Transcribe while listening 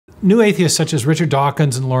new atheists such as Richard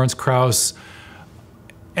Dawkins and Lawrence Krauss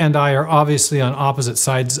and I are obviously on opposite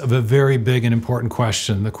sides of a very big and important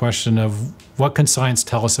question, the question of what can science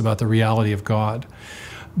tell us about the reality of God?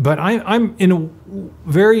 But I'm in a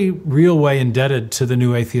very real way indebted to the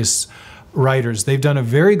new atheists writers. They've done a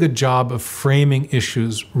very good job of framing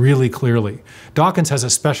issues really clearly. Dawkins has a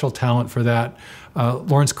special talent for that.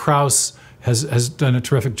 Lawrence Krauss has done a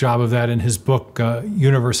terrific job of that in his book,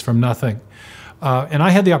 Universe from Nothing. And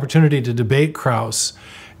I had the opportunity to debate Krauss.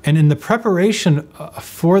 And in the preparation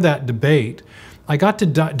for that debate, I got to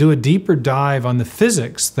do a deeper dive on the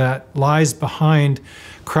physics that lies behind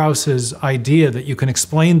Krauss's idea that you can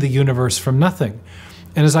explain the universe from nothing.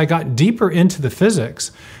 And as I got deeper into the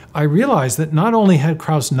physics, I realized that not only had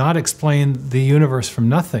Krauss not explained the universe from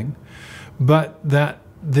nothing, but that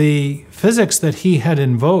the physics that he had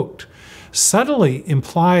invoked subtly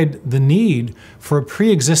implied the need for a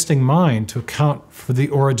pre-existing mind to account for the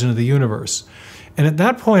origin of the universe. And at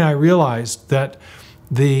that point, I realized that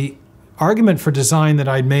the argument for design that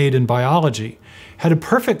I'd made in biology had a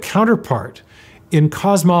perfect counterpart in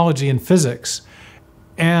cosmology and physics.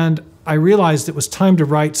 And I realized it was time to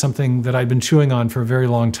write something that I'd been chewing on for a very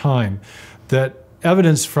long time, that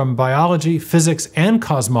evidence from biology, physics, and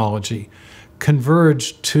cosmology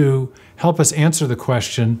converge to help us answer the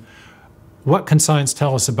question, what can science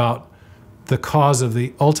tell us about the cause of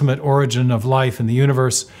the ultimate origin of life in the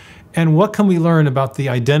universe? And what can we learn about the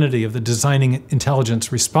identity of the designing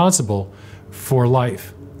intelligence responsible for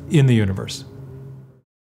life in the universe?